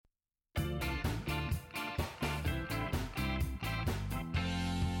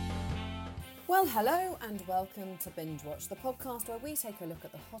Well, hello and welcome to Binge Watch, the podcast where we take a look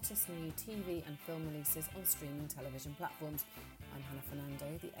at the hottest new TV and film releases on streaming television platforms. I'm Hannah Fernando,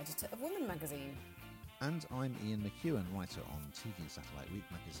 the editor of Woman magazine. And I'm Ian McEwan, writer on TV and Satellite Week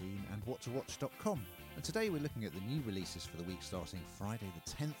magazine and whattowatch.com. And today we're looking at the new releases for the week starting Friday the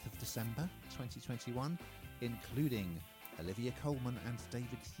 10th of December 2021, including Olivia Colman and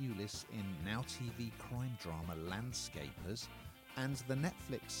David Thewlis in Now TV crime drama Landscapers, and the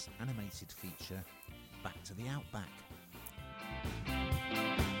Netflix animated feature Back to the Outback.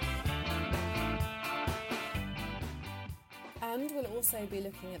 And we'll also be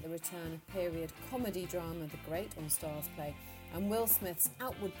looking at the return of period comedy drama The Great on Stars Play and Will Smith's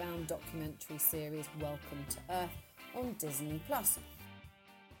Outward Bound documentary series Welcome to Earth on Disney+. But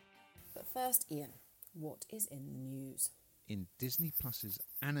first, Ian, what is in the news? In Disney Plus's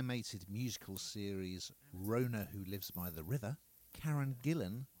animated musical series Rona Who Lives by the River, Karen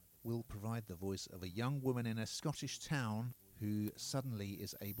Gillan will provide the voice of a young woman in a Scottish town who suddenly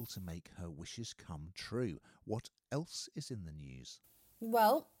is able to make her wishes come true. What else is in the news?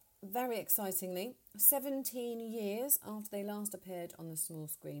 Well, very excitingly, 17 years after they last appeared on the small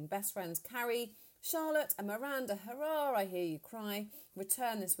screen, best friends Carrie, Charlotte and Miranda, hurrah, I hear you cry,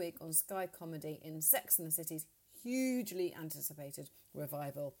 return this week on Sky Comedy in Sex and the City's hugely anticipated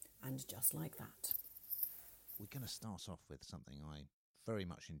revival. And just like that, we're going to start off with something I very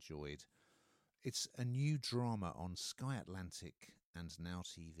much enjoyed. It's a new drama on Sky Atlantic and Now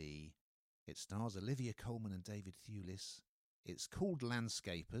TV. It stars Olivia Colman and David Thewlis. It's called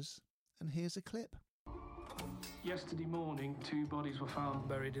Landscapers, and here's a clip. Yesterday morning, 2 bodies were found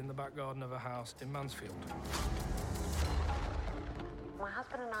buried in the back garden of a house in Mansfield. My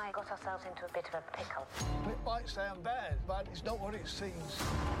husband and I got ourselves into a bit of a pickle. It might sound bad, but it's not what it seems.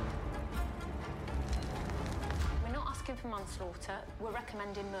 We're not asking for manslaughter, we're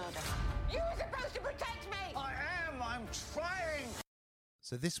recommending murder. You were supposed to protect me! I'm trying!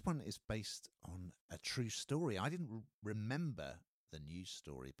 So this one is based on a true story. I didn't remember the news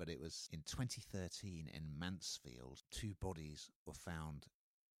story, but it was in 2013 in Mansfield. 2 bodies were found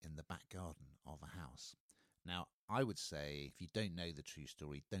in the back garden of a house. Now, I would say if you don't know the true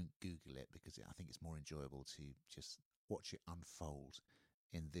story, don't Google it, because I think it's more enjoyable to just watch it unfold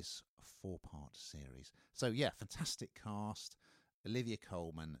in this 4-part series. So yeah, fantastic cast. Olivia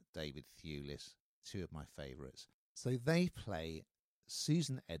Colman, David Thewlis, 2 of my favourites. So they play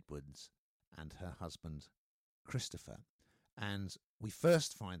Susan Edwards and her husband Christopher. And we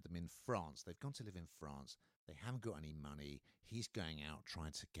first find them in France. They've gone to live in France. They haven't got any money. He's going out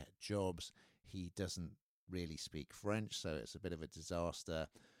trying to get jobs. He doesn't really speak French, so it's a bit of a disaster.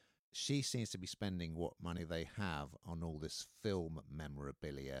 She seems to be spending what money they have on all this film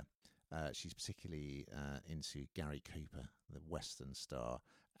memorabilia. She's particularly into Gary Cooper, the Western star.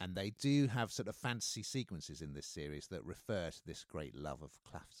 And they do have sort of fantasy sequences in this series that refer to this great love of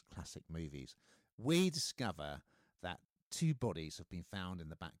classic movies. We discover that 2 bodies have been found in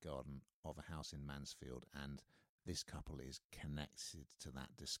the back garden of a house in Mansfield, and this couple is connected to that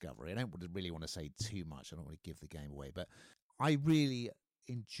discovery. I don't really want to say too much. I don't want to give the game away, but I really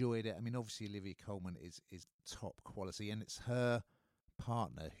enjoyed it. I mean, obviously Olivia Colman is top quality, and it's her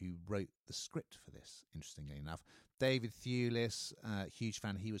partner who wrote the script for this, interestingly enough. David Thewlis, huge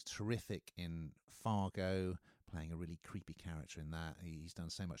fan. He was terrific in Fargo, playing a really creepy character in that. He's done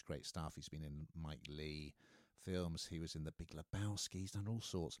so much great stuff. He's been in Mike Leigh films. He was in The Big Lebowski. He's done all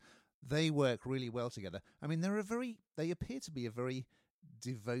sorts. They work really well together. I mean, they appear to be a very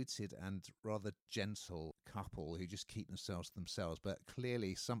devoted and rather gentle couple who just keep themselves to themselves, but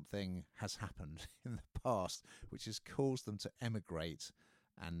clearly something has happened in the past which has caused them to emigrate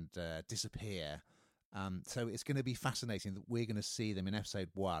and disappear. So it's going to be fascinating that we're going to see them in episode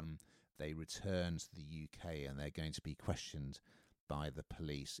 1. They return to the UK and they're going to be questioned by the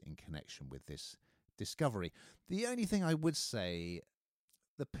police in connection with this discovery. The only thing I would say,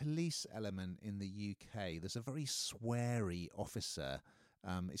 the police element in the UK, there's a very sweary officer.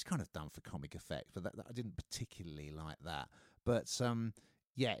 It's kind of done for comic effect, but I didn't particularly like that. But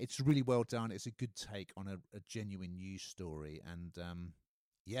yeah, it's really well done. It's a good take on a genuine news story. And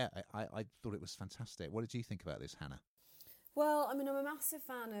yeah, I thought it was fantastic. What did you think about this, Hannah? Well, I mean, I'm a massive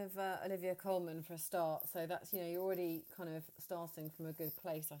fan of Olivia Colman for a start, so that's, you're already kind of starting from a good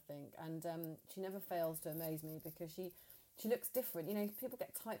place, I think. And she never fails to amaze me because she looks different. People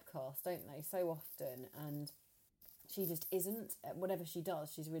get typecast, don't they, so often, and she just isn't. Whatever she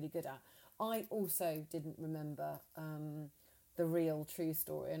does, she's really good at. I also didn't remember the real true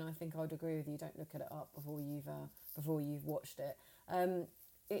story, and I think I'd agree with you. Don't look it up before you've watched it.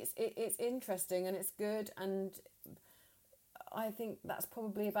 It's interesting and it's good, and I think that's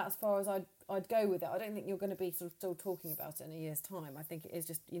probably about as far as I'd go with it. I don't think you're going to be sort of still talking about it in a year's time. I think it is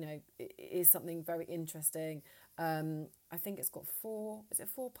just, it is something very interesting. I think it's got 4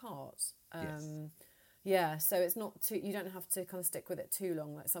 parts? Yes. Yeah, so it's not too, you don't have to kind of stick with it too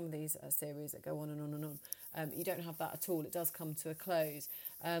long, like some of these series that go on and on and on. You don't have that at all. It does come to a close.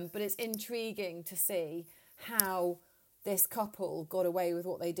 But it's intriguing to see how this couple got away with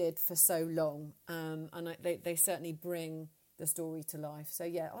what they did for so long. And they certainly bring the story to life. So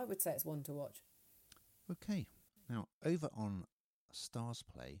yeah, I would say it's one to watch. Okay. Now, over on Stars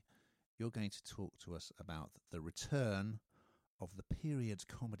Play, you're going to talk to us about the return of the period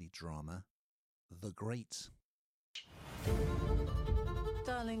comedy drama The Great.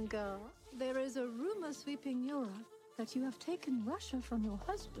 Darling girl, there is a rumor sweeping Europe that you have taken Russia from your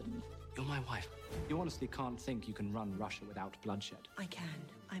husband. You're my wife. You honestly can't think you can run Russia without bloodshed. I can.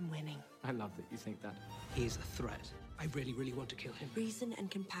 I'm winning. I love that you think that. He is a threat. I really, really want to kill him. Reason and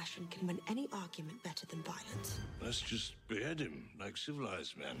compassion can win any argument better than violence. Let's just behead him like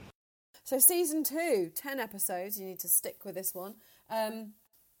civilized men. So season 2, 10 episodes. You need to stick with this one.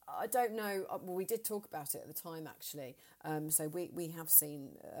 I don't know. Well, we did talk about it at the time, actually. So we have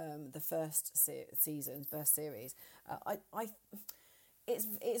seen the first season, first series.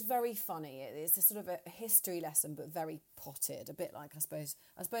 It's very funny. It's a sort of a history lesson, but very potted. A bit like, I suppose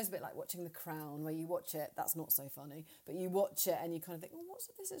a bit like watching The Crown, where you watch it, that's not so funny, but you watch it and you kind of think, oh,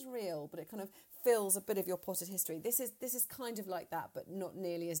 this is real, but it kind of fills a bit of your potted history. This is kind of like that, but not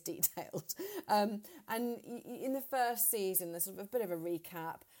nearly as detailed. And in the first season, there's sort of a bit of a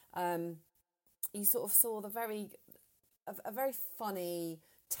recap. You sort of saw a very funny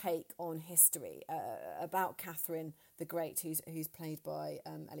take on history about Catherine the Great, who's played by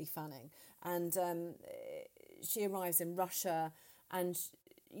Ellie Fanning, and she arrives in Russia, and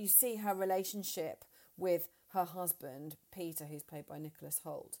you see her relationship with her husband Peter, who's played by Nicholas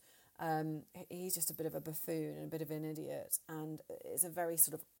Hoult. He's just a bit of a buffoon and a bit of an idiot, and it's a very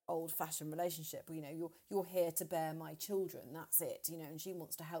sort of old-fashioned relationship. You're here to bear my children, that's it. And she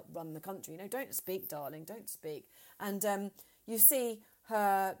wants to help run the country. Don't speak, darling, don't speak. And you see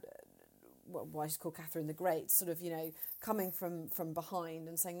her, why she's called Catherine the Great, sort of coming from behind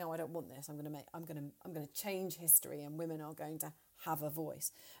and saying, no, I don't want this. I'm going to change history, and women are going to have a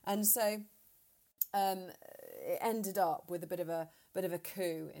voice. And so it ended up with a bit of a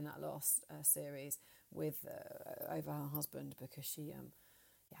coup in that last series with over her husband, because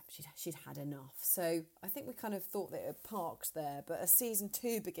she'd had enough. So I think we kind of thought that it parked there. But as season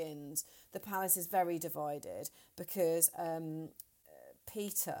 2 begins, the palace is very divided, because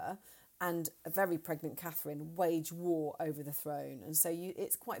Peter and a very pregnant Catherine wage war over the throne, and so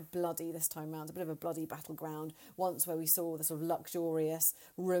it's quite bloody this time round. A bit of a bloody battleground. Once where we saw the sort of luxurious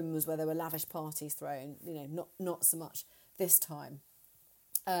rooms where there were lavish parties thrown, not so much this time.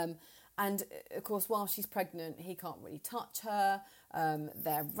 And of course, while she's pregnant, he can't really touch her.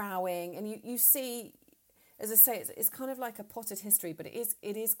 They're rowing, and you see, as I say, it's kind of like a potted history, but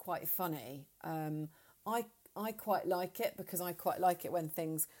it is quite funny. I quite like it, because I quite like it when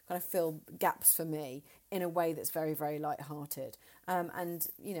things kind of fill gaps for me in a way that's very, very light-hearted. And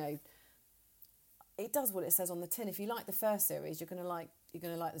it does what it says on the tin. If you like the first series, you're going to like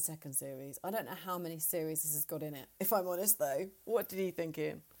the second series. I don't know how many series this has got in it, if I'm honest, though. What did you think,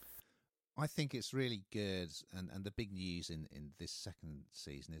 Ian? I think it's really good, and the big news in this second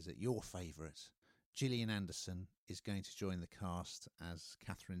season is that your favourite, Gillian Anderson, is going to join the cast as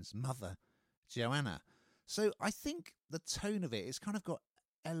Catherine's mother, Joanna. So I think the tone of it's kind of got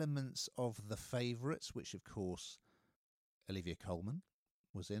elements of The Favourites, which of course Olivia Colman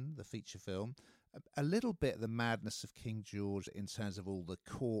was in, the feature film. A little bit the madness of King George in terms of all the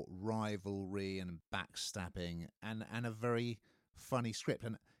court rivalry and backstabbing, and a very funny script.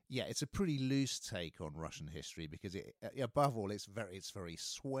 And yeah, it's a pretty loose take on Russian history, because above all, it's very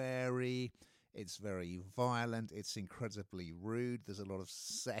sweary, it's very violent, it's incredibly rude. There's a lot of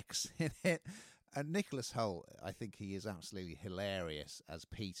sex in it. And Nicholas Hoult, I think he is absolutely hilarious as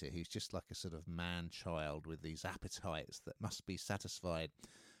Peter, who's just like a sort of man-child with these appetites that must be satisfied.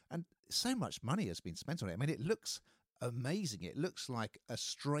 And so much money has been spent on it. I mean, it looks amazing. It looks like a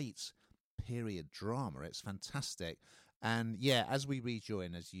straight period drama. It's fantastic. And yeah, as we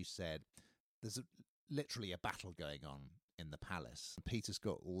rejoin, as you said, there's literally a battle going on in the palace. Peter's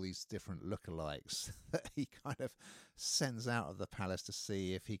got all these different lookalikes that he kind of sends out of the palace to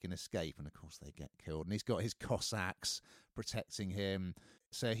see if he can escape, and of course they get killed. And he's got his Cossacks protecting him.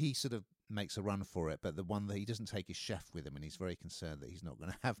 So he sort of makes a run for it, but the one that he doesn't take his chef with him, and he's very concerned that he's not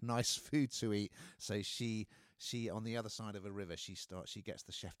going to have nice food to eat. So she on the other side of a river, she gets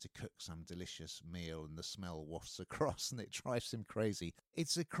the chef to cook some delicious meal, and the smell wafts across, and it drives him crazy.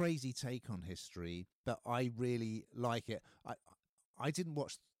 It's a crazy take on history, but I really like it. I didn't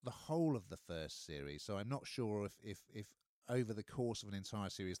watch the whole of the first series, so I'm not sure if over the course of an entire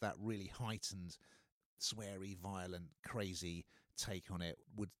series that really heightened, sweary, violent, crazy take on it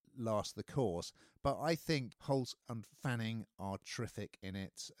would last the course. But I think Holt and Fanning are terrific in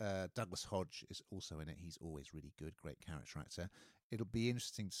it. Douglas Hodge is also in it. He's always really good, great character actor. It'll be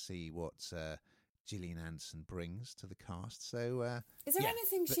interesting to see what Gillian Anderson brings to the cast. So, is there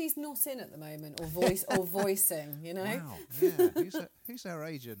anything she's not in at the moment, or voicing? You know, wow, yeah. Who's our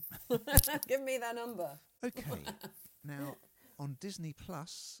agent? Give me that number. Okay, now on Disney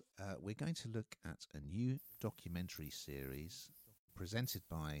Plus, we're going to look at a new documentary series presented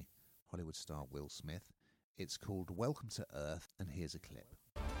by Hollywood star Will Smith. It's called Welcome to Earth, and here's a clip.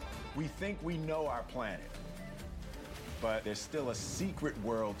 We think we know our planet, but there's still a secret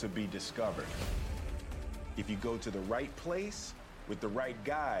world to be discovered. If you go to the right place with the right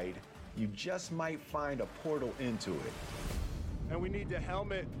guide, you just might find a portal into it. And we need the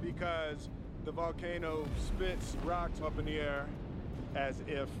helmet because the volcano spits rocks up in the air as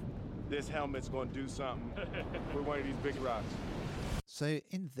if this helmet's going to do something with one of these big rocks. So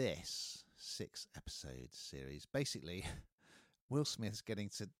in this 6-episode series, basically, Will Smith's getting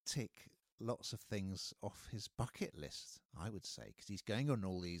to tick lots of things off his bucket list, I would say, because he's going on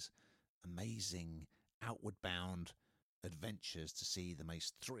all these amazing outward-bound adventures to see the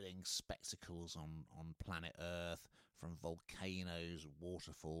most thrilling spectacles on planet Earth, from volcanoes,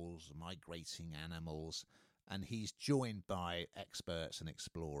 waterfalls, migrating animals, and he's joined by experts and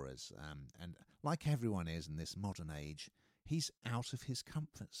explorers. And like everyone is in this modern age, he's out of his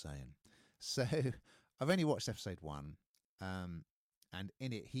comfort zone. So I've only watched episode 1, and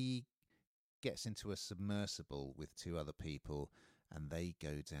in it he gets into a submersible with 2 other people, and they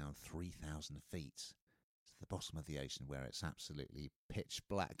go down 3,000 feet to the bottom of the ocean, where it's absolutely pitch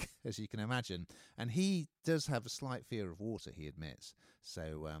black, as you can imagine. And he does have a slight fear of water, he admits.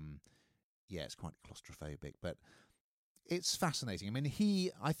 So, yeah, it's quite claustrophobic, but it's fascinating. I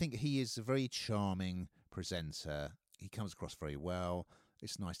mean, I think he is a very charming presenter. He comes across very well.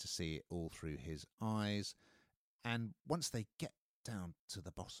 It's nice to see it all through his eyes. And once they get down to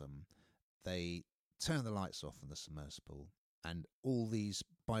the bottom, they turn the lights off on the submersible, and all these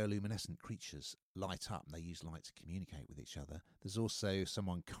bioluminescent creatures light up, and they use light to communicate with each other. There's also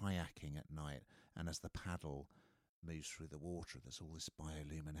someone kayaking at night, and as the paddle moves through the water, there's all this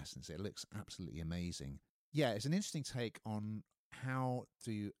bioluminescence. It looks absolutely amazing. Yeah, it's an interesting take on how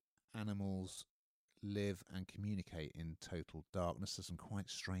do animals live and communicate in total darkness. There's some quite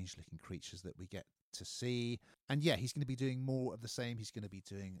strange looking creatures that we get to see. And yeah, he's going to be doing more of the same. He's going to be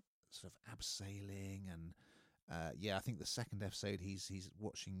doing sort of abseiling, and I think the second episode he's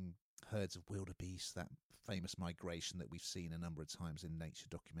watching herds of wildebeest, that famous migration that we've seen a number of times in nature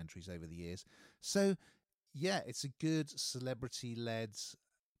documentaries over the years. So yeah, it's a good celebrity-led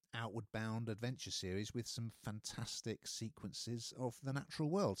outward-bound adventure series with some fantastic sequences of the natural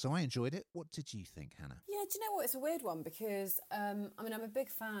world. So I enjoyed it. What did you think, Hannah? Yeah, do you know what? It's a weird one because, I'm a big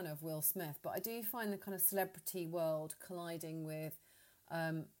fan of Will Smith, but I do find the kind of celebrity world colliding with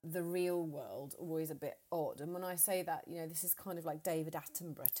the real world always a bit odd. And when I say that, this is kind of like David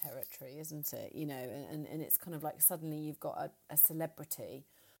Attenborough territory, isn't it? And it's kind of like suddenly you've got a celebrity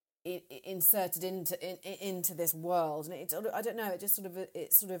inserted into this world, and I don't know,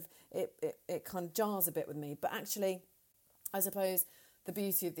 it kind of jars a bit with me. But actually, I suppose the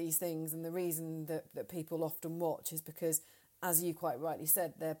beauty of these things and the reason that people often watch is because, as you quite rightly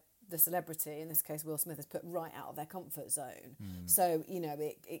said, they're the celebrity, in this case Will Smith, is put right out of their comfort zone. So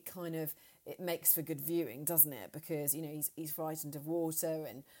it makes for good viewing, doesn't it? Because he's frightened of water,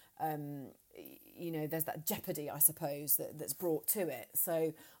 and there's that jeopardy, I suppose, that's brought to it.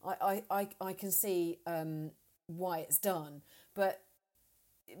 So I can see why it's done, but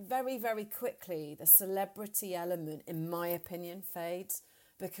very, very quickly the celebrity element, in my opinion, fades,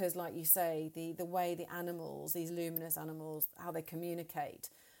 because, like you say, the way the animals, these luminous animals, how they communicate,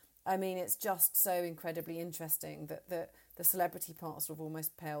 I mean, it's just so incredibly interesting that the celebrity part sort of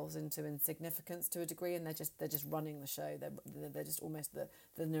almost pales into insignificance to a degree, and they're just running the show. They're just almost the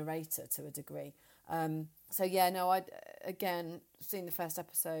narrator to a degree. So yeah, no, I again seen the first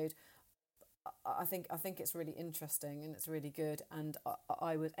episode. I think it's really interesting and it's really good, and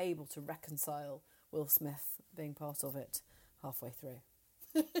I was able to reconcile Will Smith being part of it halfway through.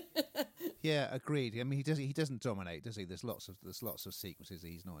 Yeah, agreed. I mean, he doesn't dominate, does he? There's lots of sequences that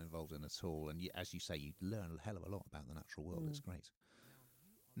he's not involved in at all, and as you say, you learn a hell of a lot about the natural world. It's great.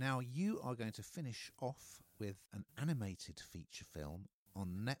 Now you are going to finish off with an animated feature film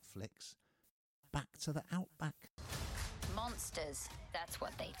on Netflix, Back to the Outback. Monsters, that's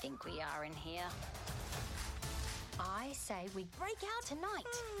what they think we are in here. I say we break out tonight.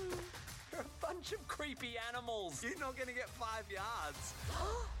 You're a bunch of creepy animals. You're not going to get 5 yards.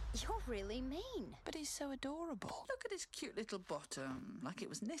 You're really mean. But he's so adorable. Look at his cute little bottom, like it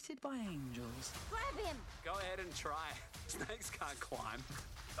was knitted by angels. Grab him. Go ahead and try. Snakes can't climb.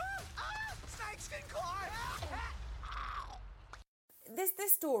 Snakes can climb!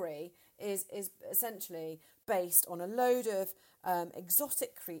 This story is essentially based on a load of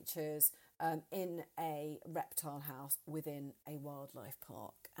exotic creatures in a reptile house within a wildlife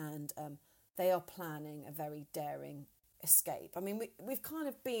park, and they are planning a very daring escape. I mean, we've kind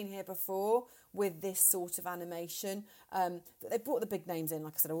of been here before with this sort of animation. They brought the big names in,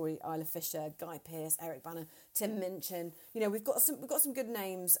 like I said already: Isla Fisher, Guy Pearce, Eric Bana, Tim Minchin. You know, we've got some good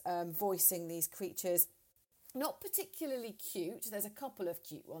names voicing these creatures. Not particularly cute. There's a couple of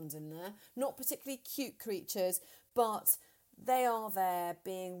cute ones in there. Not particularly cute creatures, but they are there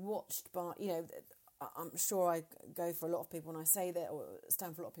being watched by, you know, I'm sure I go for a lot of people when I say that, or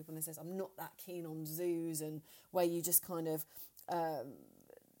stand for a lot of people when they say I'm not that keen on zoos and where you just kind of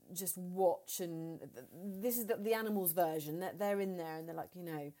just watch, and this is the animals version. They're in there and they're like, you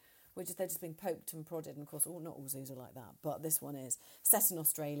know, they're just being poked and prodded, and of course not all zoos are like that, but this one is set in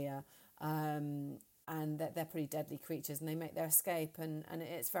Australia. And they're pretty deadly creatures, and they make their escape, and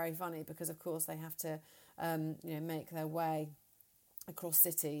it's very funny because, of course, they have to, make their way across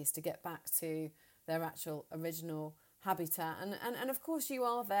cities to get back to their actual original habitat, and of course you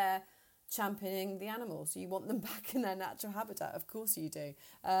are there championing the animals. You want them back in their natural habitat, of course you do.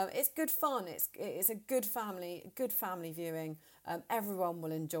 It's good fun. It's a good family viewing. Everyone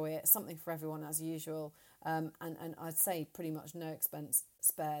will enjoy it. Something for everyone as usual, and I'd say pretty much no expense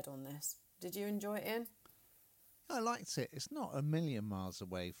spared on this. Did you enjoy it, Ian? I liked it. It's not a million miles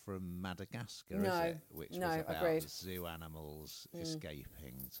away from Madagascar, is it? Which was about agreed. Zoo animals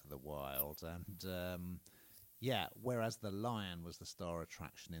escaping to the wild. And, whereas the lion was the star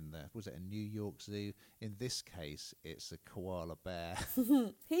attraction in was it a New York Zoo? In this case, it's a koala bear.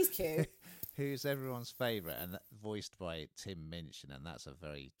 He's cute. Who's everyone's favourite, and voiced by Tim Minchin, and that's a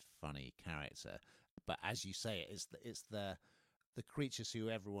very funny character. But as you say, it's the creatures who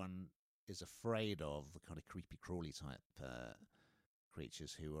everyone is afraid of, the kind of creepy crawly type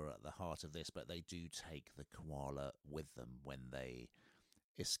creatures who are at the heart of this, but they do take the koala with them when they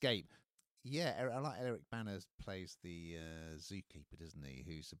escape. Yeah, I like Eric Bana plays the zookeeper, doesn't he?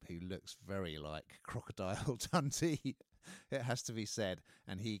 Who looks very like Crocodile Dundee, it has to be said,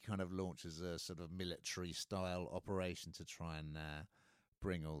 and he kind of launches a sort of military style operation to try and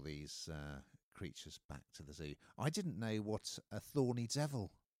bring all these creatures back to the zoo. I didn't know what a thorny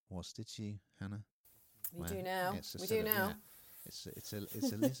devil was, did you, Hannah? We do now. Yeah, it's a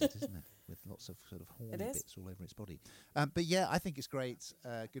lizard, isn't it, with lots of sort of horny bits all over its body. But yeah, I think it's great.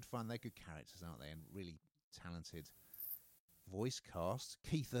 Good fun. They're good characters, aren't they? And really talented voice cast.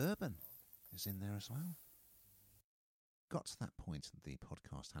 Keith Urban is in there as well. Got to that point in the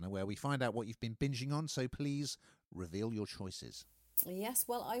podcast, Hannah, where we find out what you've been binging on. So please reveal your choices. Yes,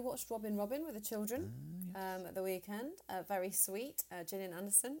 well, I watched Robin with the children at the weekend. Very sweet. Gillian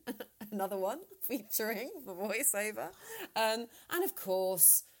Anderson, another one featuring the voiceover. And of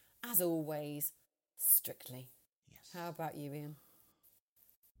course, as always, Strictly. Yes. How about you, Ian?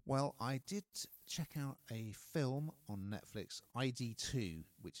 Well, I did check out a film on Netflix, ID2,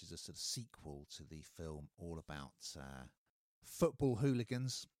 which is a sort of sequel to the film all about football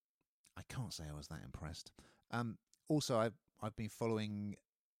hooligans. I can't say I was that impressed. Also, I've been following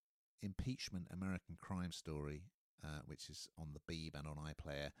Impeachment: American Crime Story, which is on the Beeb and on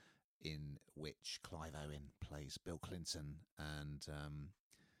iPlayer, in which Clive Owen plays Bill Clinton and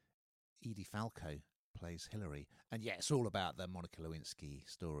Edie Falco plays Hillary. And yeah, it's all about the Monica Lewinsky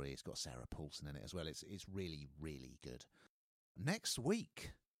story. It's got Sarah Paulson in it as well. It's really, really good. Next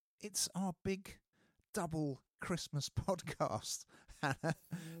week, it's our big double Christmas podcast, Hannah.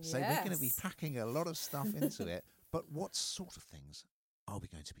 So we're going to be packing a lot of stuff into it. But what sort of things are we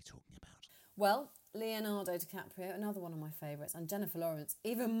going to be talking about? Well, Leonardo DiCaprio, another one of my favourites, and Jennifer Lawrence,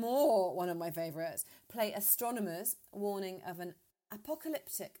 even more one of my favourites, play astronomers warning of an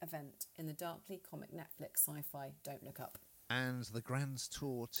apocalyptic event in the darkly comic Netflix sci-fi Don't Look Up. And the Grand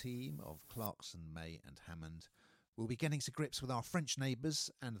Tour team of Clarkson, May and Hammond will be getting to grips with our French neighbours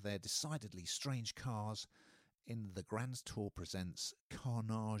and their decidedly strange cars in the Grand Tour Presents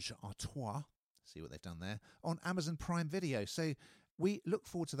Carnage à Trois. See what they've done there on Amazon Prime Video. So we look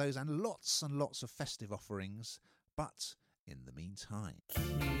forward to those and lots of festive offerings. But in the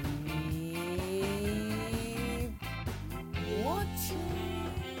meantime...